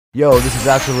Yo, this is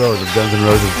Axl Rose of Guns N'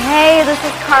 Roses. Hey, this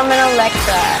is Carmen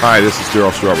Electra. Hi, this is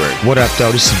Daryl Strawberry. What up,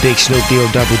 though? This is Big Snoop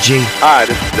Double G. Hi,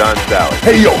 this is John Sally.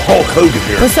 Hey, yo, Hulk Hogan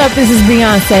here. What's up? This is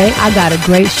Beyonce. I got a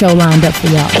great show lined up for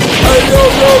y'all. Hey,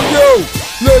 yo.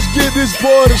 Let's get this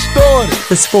party started.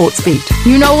 The Sports Beat.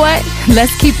 You know what?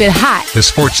 Let's keep it hot. The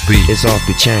Sports Beat. It's off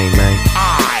the chain, man.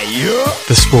 Yeah.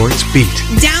 The Sports Beat.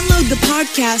 Download the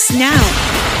podcast now.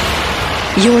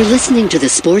 You're listening to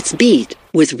The Sports Beat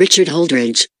with Richard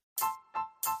Holdridge.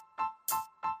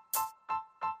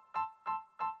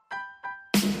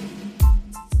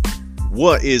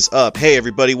 What is up? Hey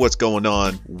everybody, what's going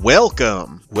on?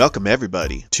 Welcome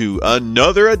everybody to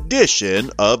another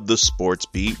edition of the Sports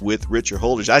Beat with Richard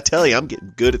Holdridge. I tell you, I'm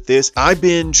getting good at this. I've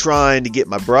been trying to get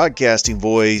my broadcasting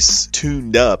voice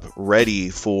tuned up, ready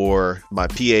for my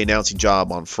PA announcing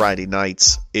job on Friday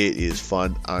nights. It is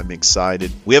fun. I'm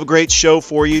excited. We have a great show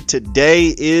for you.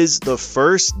 Today is the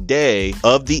first day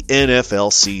of the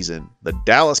NFL season. The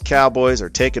Dallas Cowboys are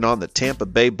taking on the Tampa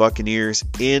Bay Buccaneers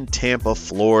in Tampa,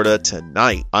 Florida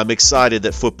tonight. I'm excited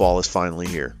that football is finally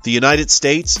here. The United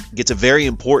States gets a very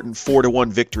important 4-1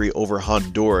 victory over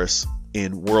Honduras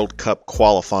in World Cup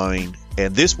qualifying,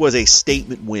 and this was a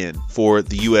statement win for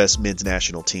the U.S. men's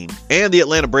national team. And the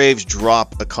Atlanta Braves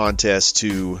drop a contest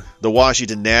to the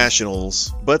Washington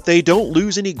Nationals, but they don't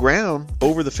lose any ground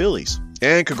over the Phillies.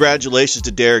 And congratulations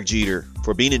to Derek Jeter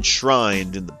for being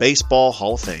enshrined in the Baseball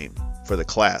Hall of Fame for the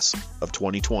class of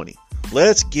 2020.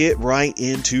 Let's get right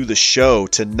into the show.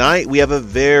 Tonight we have a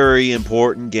very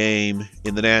important game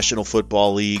in the National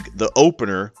Football League. The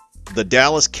opener, the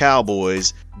Dallas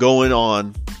Cowboys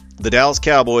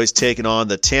taking on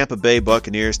the Tampa Bay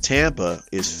Buccaneers. Tampa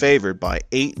is favored by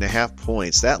 8.5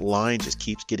 points. That line just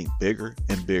keeps getting bigger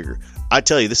and bigger. I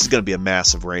tell you, this is going to be a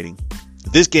massive rating.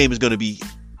 This game is going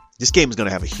to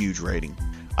have a huge rating.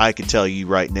 I can tell you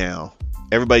right now.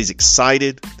 Everybody's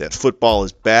excited that football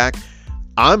is back.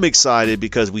 I'm excited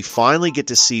because we finally get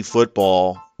to see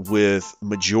football with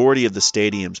majority of the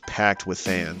stadiums packed with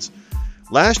fans.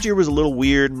 Last year was a little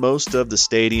weird. Most of the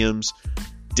stadiums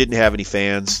didn't have any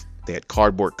fans. They had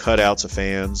cardboard cutouts of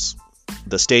fans.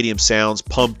 The stadium sounds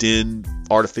pumped in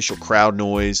artificial crowd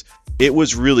noise. It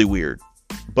was really weird,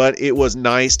 but it was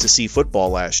nice to see football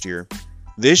last year.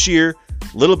 This year,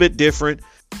 a little bit different.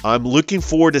 I'm looking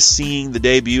forward to seeing the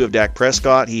debut of Dak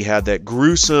Prescott. He had that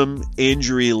gruesome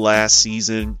injury last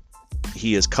season.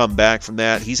 He has come back from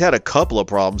that. He's had a couple of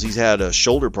problems. He's had a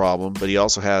shoulder problem, but he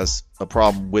also has a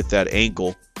problem with that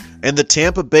ankle. And the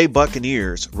Tampa Bay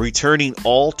Buccaneers returning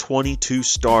all 22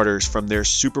 starters from their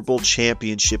Super Bowl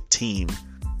championship team.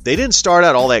 They didn't start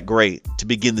out all that great to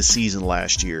begin the season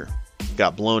last year.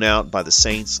 Got blown out by the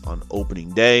Saints on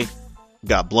opening day.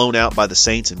 Got blown out by the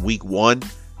Saints in week 1.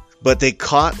 But they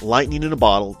caught lightning in a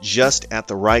bottle just at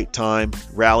the right time,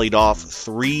 rallied off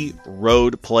 3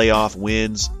 road playoff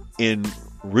wins en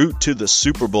route to the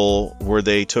Super Bowl, where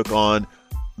they took on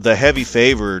the heavy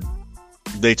favored.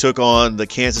 They took on the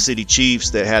Kansas City Chiefs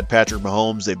that had Patrick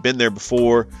Mahomes. They've been there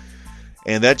before,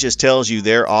 and that just tells you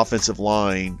their offensive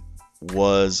line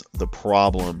was the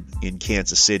problem in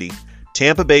Kansas City.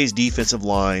 Tampa Bay's defensive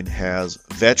line has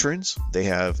veterans. They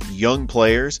have young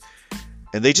players.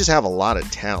 And they just have a lot of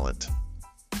talent.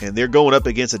 And they're going up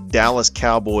against a Dallas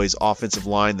Cowboys offensive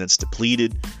line that's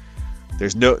depleted.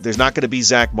 There's not going to be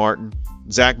Zach Martin.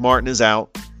 Zach Martin is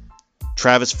out.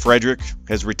 Travis Frederick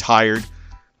has retired.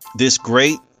 This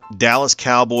great Dallas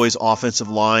Cowboys offensive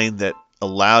line that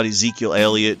allowed Ezekiel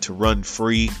Elliott to run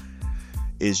free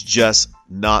is just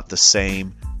not the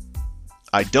same.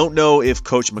 I don't know if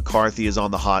Coach McCarthy is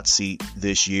on the hot seat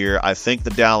this year. I think the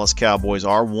Dallas Cowboys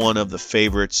are one of the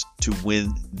favorites to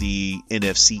win the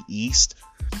NFC East.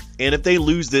 And if they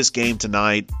lose this game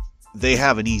tonight, they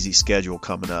have an easy schedule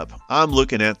coming up. I'm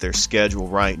looking at their schedule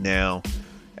right now.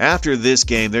 After this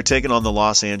game, they're taking on the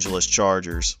Los Angeles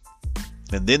Chargers.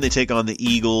 And then they take on the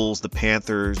Eagles, the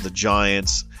Panthers, the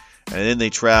Giants. And then they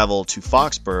travel to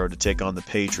Foxborough to take on the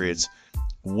Patriots.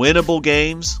 Winnable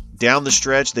games. Down the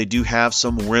stretch, they do have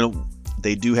some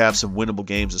winnable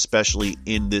games, especially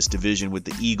in this division with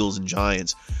the Eagles and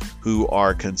Giants, who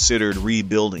are considered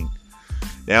rebuilding.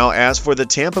 Now, as for the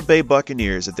Tampa Bay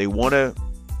Buccaneers, if they want to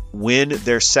win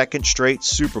their second straight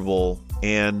Super Bowl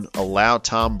and allow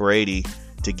Tom Brady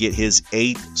to get his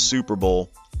 8th Super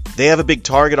Bowl, they have a big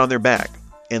target on their back,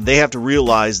 and they have to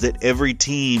realize that every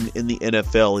team in the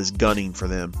NFL is gunning for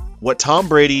them. What Tom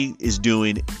Brady is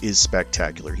doing is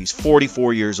spectacular. He's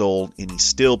 44 years old, and he's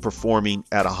still performing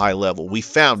at a high level. We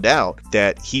found out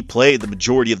that he played the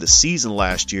majority of the season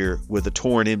last year with a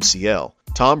torn MCL.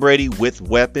 Tom Brady with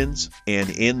weapons and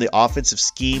in the offensive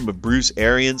scheme of Bruce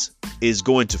Arians is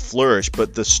going to flourish.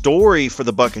 But the story for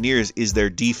the Buccaneers is their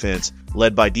defense,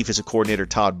 led by defensive coordinator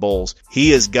Todd Bowles.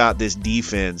 He has got this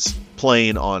defense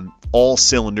playing on all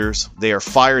cylinders. They are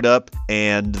fired up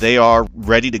and they are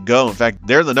ready to go. In fact,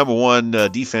 they're the number one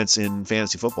defense in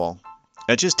fantasy football.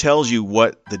 That just tells you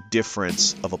what the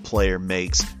difference of a player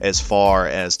makes as far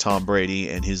as Tom Brady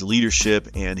and his leadership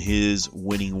and his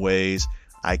winning ways.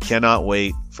 I cannot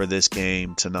wait for this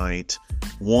game tonight.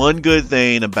 One good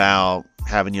thing about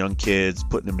having young kids,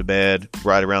 putting them to bed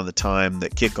right around the time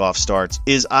that kickoff starts,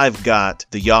 is I've got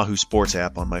the Yahoo Sports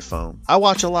app on my phone. I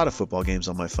watch a lot of football games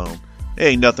on my phone.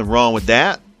 Ain't nothing wrong with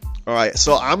that. All right,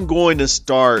 so I'm going to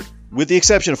start, with the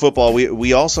exception of football,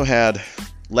 we also had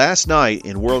last night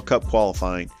in World Cup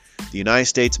qualifying, the United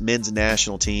States men's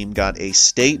national team got a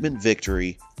statement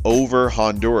victory over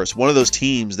Honduras, one of those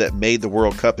teams that made the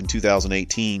World Cup in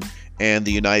 2018, and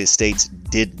the United States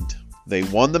didn't. They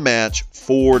won the match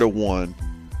 4-1.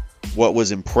 What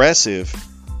was impressive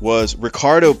was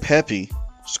Ricardo Pepi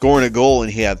scoring a goal,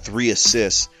 and he had 3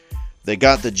 assists. They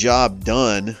got the job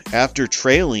done after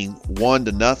trailing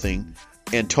 1-0.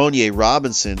 Antonio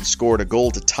Robinson scored a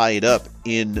goal to tie it up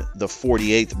in the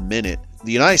 48th minute.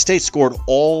 The United States scored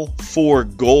all 4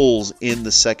 goals in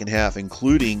the second half,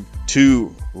 including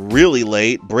 2 really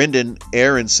late. Brendan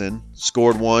Aronson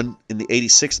scored 1 in the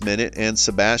 86th minute, and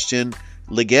Sebastian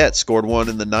Leggett scored 1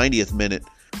 in the 90th minute.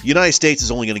 The United States is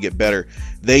only going to get better.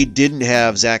 They didn't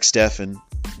have Zach Steffen,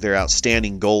 their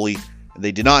outstanding goalie.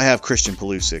 They did not have Christian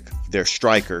Pulisic, their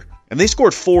striker. And they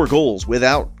scored 4 goals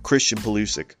without Christian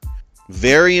Pulisic.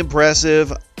 Very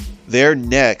impressive. Their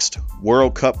next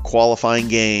World Cup qualifying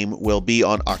game will be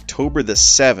on October the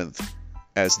 7th,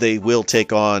 as they will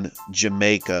take on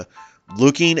Jamaica.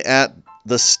 Looking at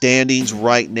the standings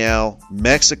right now,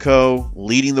 Mexico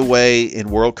leading the way in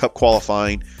World Cup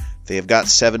qualifying. They have got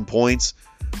 7 points,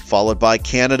 followed by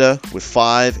Canada with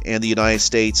 5 and the United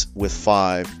States with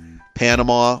 5.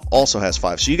 Panama also has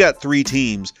 5. So you got 3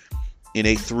 teams in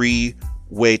a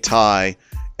 3-way tie,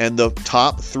 and the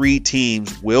top 3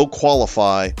 teams will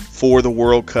qualify for the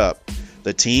World Cup.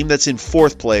 The team that's in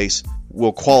 4th place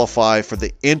will qualify for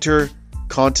the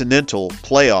Intercontinental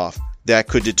Playoff that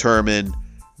could determine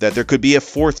that there could be a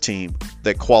 4th team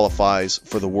that qualifies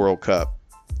for the World Cup.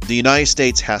 The United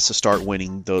States has to start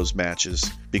winning those matches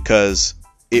because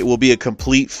it will be a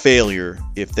complete failure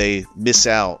if they miss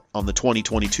out on the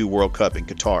 2022 World Cup in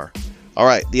Qatar. All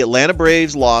right, the Atlanta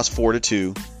Braves lost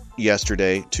 4-2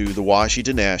 yesterday to the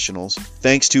Washington Nationals,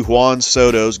 thanks to Juan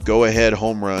Soto's go-ahead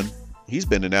home run. He's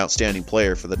been an outstanding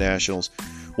player for the Nationals.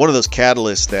 One of those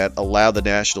catalysts that allowed the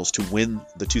Nationals to win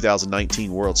the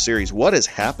 2019 World Series. What has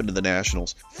happened to the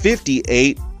Nationals?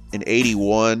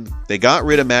 58-81. They got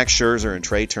rid of Max Scherzer and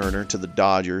Trey Turner to the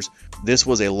Dodgers. This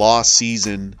was a lost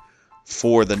season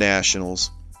for the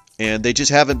Nationals, and they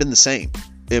just haven't been the same.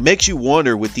 It makes you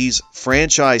wonder, with these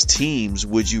franchise teams,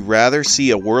 would you rather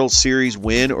see a World Series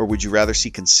win, or would you rather see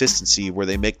consistency where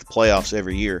they make the playoffs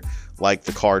every year, like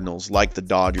the Cardinals, like the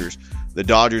Dodgers? The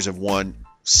Dodgers have won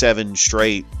 7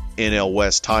 straight NL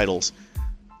West titles,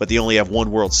 but they only have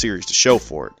 1 World Series to show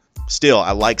for it. Still,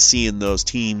 I like seeing those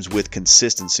teams with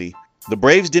consistency. The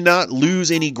Braves did not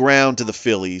lose any ground to the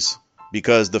Phillies,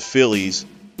 because the Phillies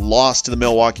lost to the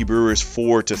Milwaukee Brewers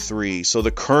 4-3. So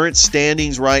the current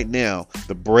standings right now,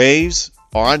 the Braves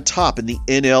are on top in the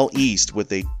NL East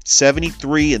with a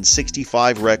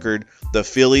 73-65 record. The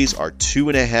Phillies are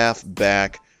 2.5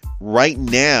 back. Right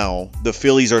now, the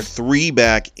Phillies are 3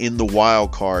 back in the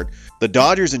wild card. The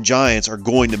Dodgers and Giants are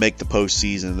going to make the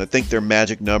postseason. I think their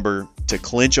magic number to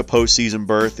clinch a postseason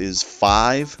berth is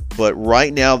 5. But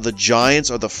right now, the Giants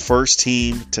are the first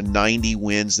team to 90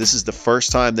 wins. This is the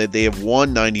first time that they have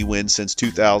won 90 wins since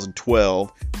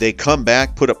 2012. They come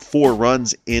back, put up 4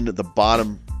 runs in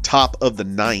the top of the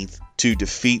 9th to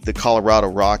defeat the Colorado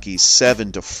Rockies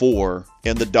 7-4.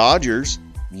 And the Dodgers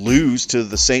lose to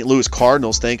the St. Louis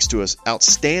Cardinals thanks to an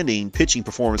outstanding pitching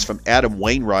performance from Adam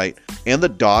Wainwright. And the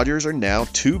Dodgers are now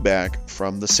 2 back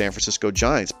from the San Francisco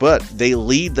Giants. But they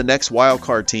lead the next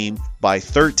wildcard team by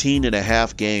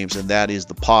 13.5 games, and that is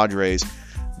the Padres.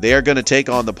 They are going to take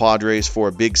on the Padres for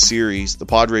a big series. The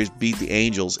Padres beat the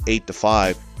Angels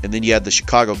 8-5. And then you had the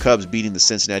Chicago Cubs beating the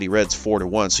Cincinnati Reds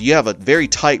 4-1. So you have a very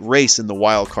tight race in the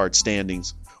wildcard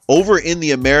standings. Over in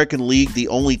the American League, the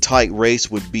only tight race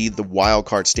would be the wild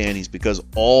card standings because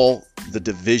all the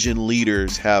division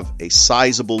leaders have a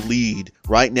sizable lead.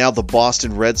 Right now, the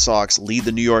Boston Red Sox lead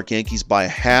the New York Yankees by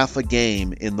half a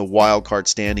game in the wild card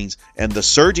standings, and the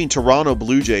surging Toronto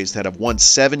Blue Jays that have won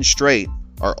 7 straight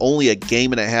are only a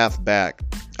game and a half back.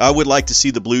 I would like to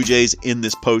see the Blue Jays in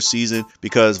this postseason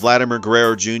because Vladimir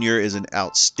Guerrero Jr. is an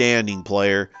outstanding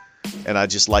player, and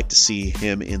I'd just like to see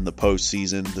him in the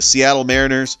postseason. The Seattle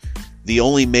Mariners, the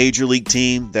only major league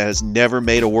team that has never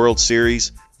made a World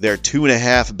Series, they're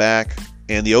 2.5 back,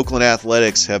 and the Oakland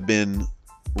Athletics have been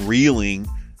reeling,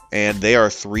 and they are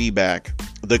 3 back.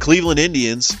 The Cleveland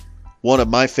Indians, one of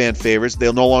my fan favorites,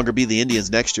 they'll no longer be the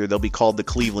Indians next year. They'll be called the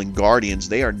Cleveland Guardians.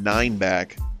 They are 9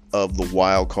 back of the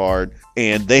wild card,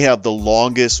 and they have the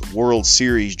longest World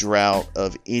Series drought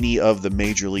of any of the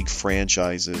major league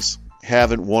franchises.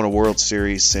 Haven't won a World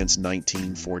Series since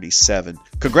 1947.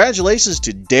 Congratulations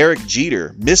to Derek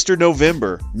Jeter, Mr.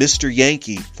 November, Mr.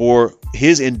 Yankee, for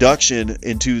his induction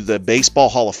into the Baseball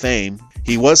Hall of Fame.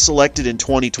 He was selected in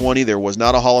 2020. There was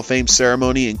not a Hall of Fame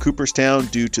ceremony in Cooperstown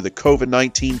due to the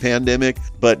COVID-19 pandemic,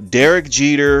 but Derek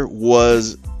Jeter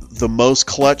was the most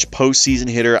clutch postseason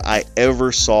hitter I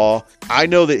ever saw. I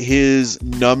know that his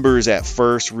numbers at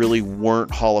first really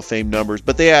weren't Hall of Fame numbers,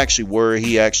 but they actually were.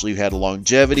 He actually had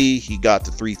longevity. He got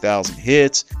to 3,000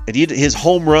 hits, and his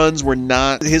home runs were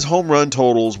not. His home run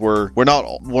totals were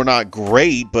not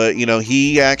great, but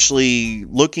he actually,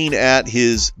 looking at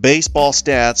his baseball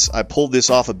stats, I pulled this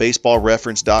off of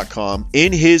BaseballReference.com.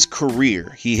 In his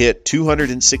career, he hit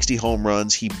 260 home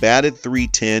runs. He batted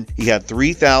 .310. He had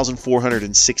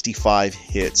 3,465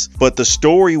 hits. But the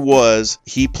story was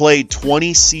he played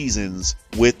 20 seasons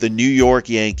with the New York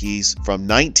Yankees from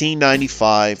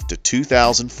 1995 to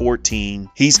 2014.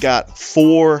 He's got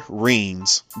 4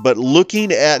 rings. But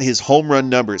looking at his home run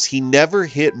numbers, he never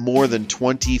hit more than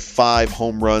 25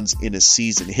 home runs in a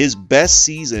season. His best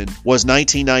season was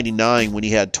 1999 when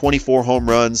he had 24 home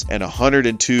runs and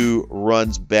 102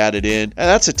 runs batted in. And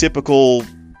that's a typical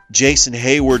Jason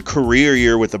Hayward career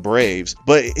year with the Braves,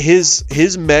 but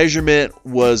his measurement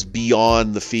was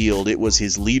beyond the field. It was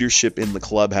his leadership in the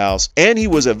clubhouse, and he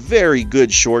was a very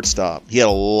good shortstop. He had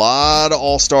a lot of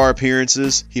all-star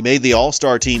appearances. He made the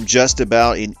all-star team just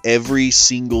about in every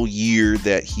single year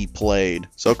that he played.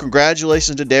 So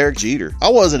congratulations to Derek Jeter. I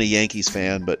wasn't a Yankees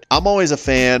fan, but I'm always a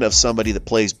fan of somebody that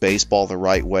plays baseball the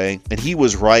right way, and he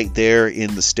was right there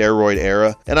in the steroid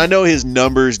era, and I know his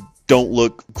numbers don't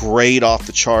look great off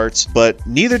the charts, but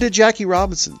neither did Jackie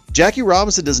Robinson. Jackie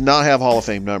Robinson does not have Hall of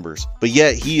Fame numbers, but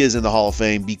yet he is in the Hall of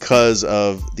Fame because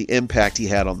of the impact he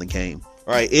had on the game.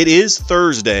 All right, it is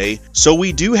Thursday, so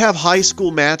we do have high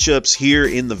school matchups here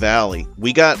in the Valley.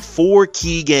 We got 4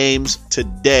 key games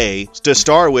today. To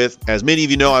start with, as many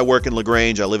of you know, I work in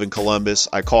LaGrange. I live in Columbus.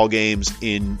 I call games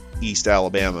in East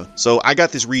Alabama. So I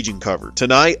got this region covered.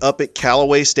 Tonight up at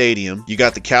Callaway Stadium, you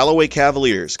got the Callaway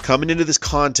Cavaliers coming into this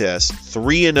contest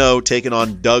 3-0, taking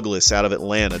on Douglas out of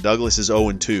Atlanta. Douglas is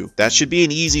 0-2. That should be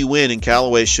an easy win, and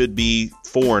Callaway should be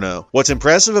 4-0. What's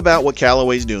impressive about what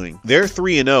Callaway's doing, they're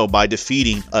 3-0 by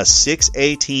defeating a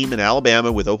 6A team in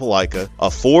Alabama with Opelika, a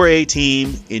 4A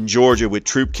team in Georgia with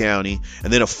Troup County,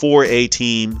 and then a 4A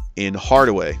team in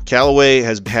Hardaway. Callaway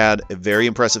has had a very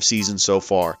impressive season so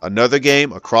far. Another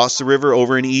game across the river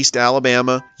over in East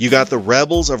Alabama. You got the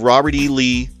Rebels of Robert E.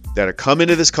 Lee that are coming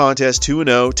to this contest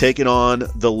 2-0, taking on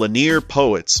the Lanier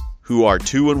Poets, who are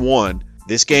 2-1.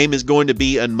 This game is going to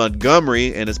be in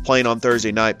Montgomery, and it's playing on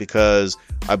Thursday night because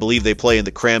I believe they play in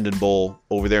the Cramden Bowl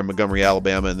over there in Montgomery,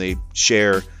 Alabama, and they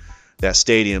share that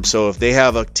stadium. So if they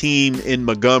have a team in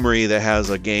Montgomery that has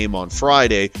a game on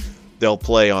Friday, they'll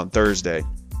play on Thursday.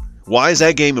 Why is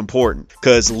that game important?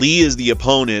 Because Lee is the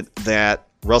opponent that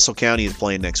Russell County is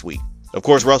playing next week. Of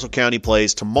course, Russell County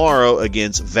plays tomorrow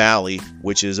against Valley,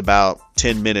 which is about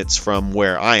 10 minutes from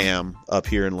where I am up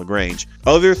here in LaGrange.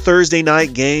 Other Thursday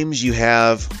night games, you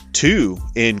have 2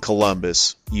 in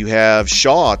Columbus. You have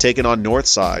Shaw taking on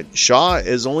Northside. Shaw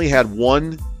has only had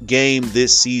 1 game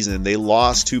this season. They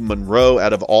lost to Monroe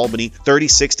out of Albany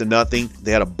 36-0.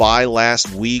 They had a bye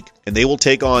last week, and they will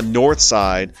take on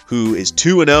Northside, who is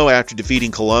 2-0 after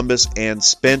defeating Columbus and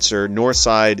Spencer.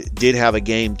 Northside did have a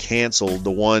game canceled,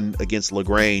 the one against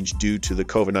LaGrange, due to the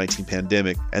COVID-19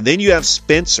 pandemic. And then you have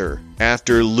Spencer.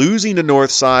 After losing to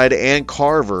Northside and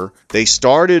Carver, they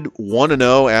started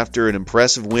 1-0 after an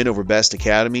impressive win over Best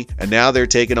Academy, and now they're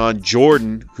taking on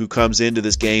Jordan, who comes into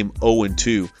this game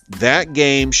 0-2. That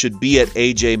game should be at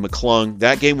A.J. McClung.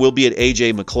 That game will be at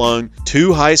A.J. McClung.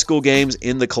 2 high school games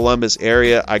in the Columbus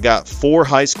area. I got 4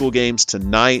 high school games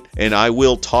tonight, and I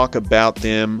will talk about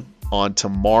them on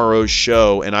tomorrow's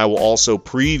show, and I will also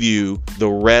preview the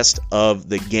rest of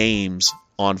the games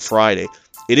on Friday.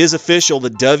 It is official. The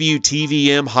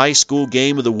WTVM High School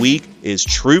Game of the Week is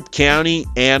Troup County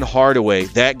and Hardaway.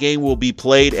 That game will be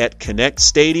played at Connect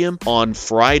Stadium on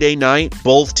Friday night.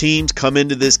 Both teams come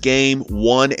into this game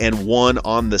 1-1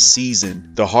 on the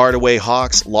season. The Hardaway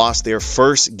Hawks lost their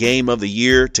first game of the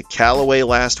year to Callaway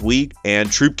last week,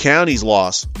 and Troup County's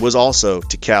loss was also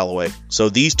to Callaway. So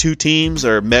these two teams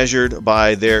are measured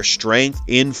by their strength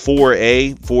in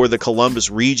 4A for the Columbus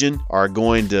region, are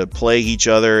going to play each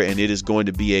other, and it is going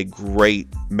to be a great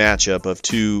matchup of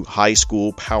two high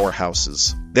school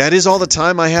powerhouses. That is all the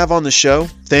time I have on the show.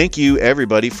 Thank you,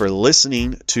 everybody, for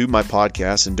listening to my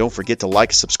podcast. And don't forget to like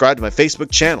and subscribe to my Facebook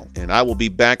channel. And I will be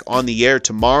back on the air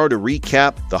tomorrow to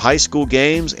recap the high school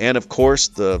games and, of course,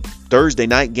 the Thursday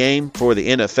night game for the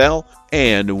NFL.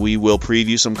 And we will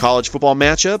preview some college football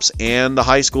matchups and the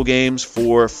high school games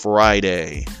for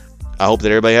Friday. I hope that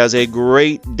everybody has a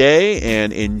great day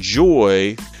and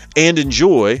enjoy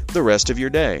the rest of your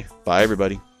day. Bye,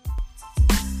 everybody.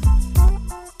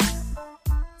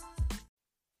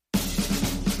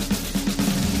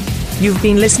 You've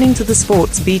been listening to The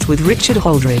Sports Beat with Richard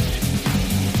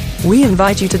Holdridge. We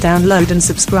invite you to download and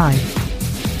subscribe.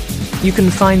 You can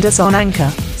find us on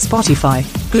Anchor, Spotify,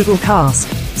 Google Cast,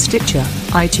 Stitcher,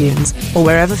 iTunes, or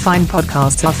wherever fine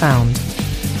podcasts are found.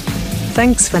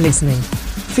 Thanks for listening.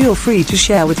 Feel free to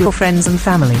share with your friends and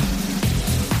family.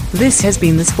 This has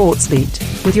been The Sports Beat,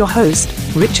 with your host,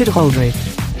 Richard Holdridge.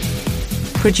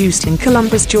 Produced in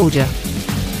Columbus, Georgia.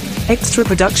 Extra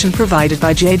production provided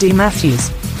by J.D.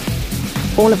 Matthews.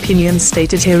 All opinions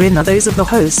stated herein are those of the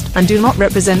host and do not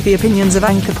represent the opinions of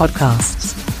Anchor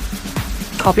Podcasts.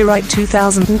 Copyright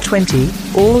 2020,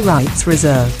 all rights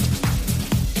reserved.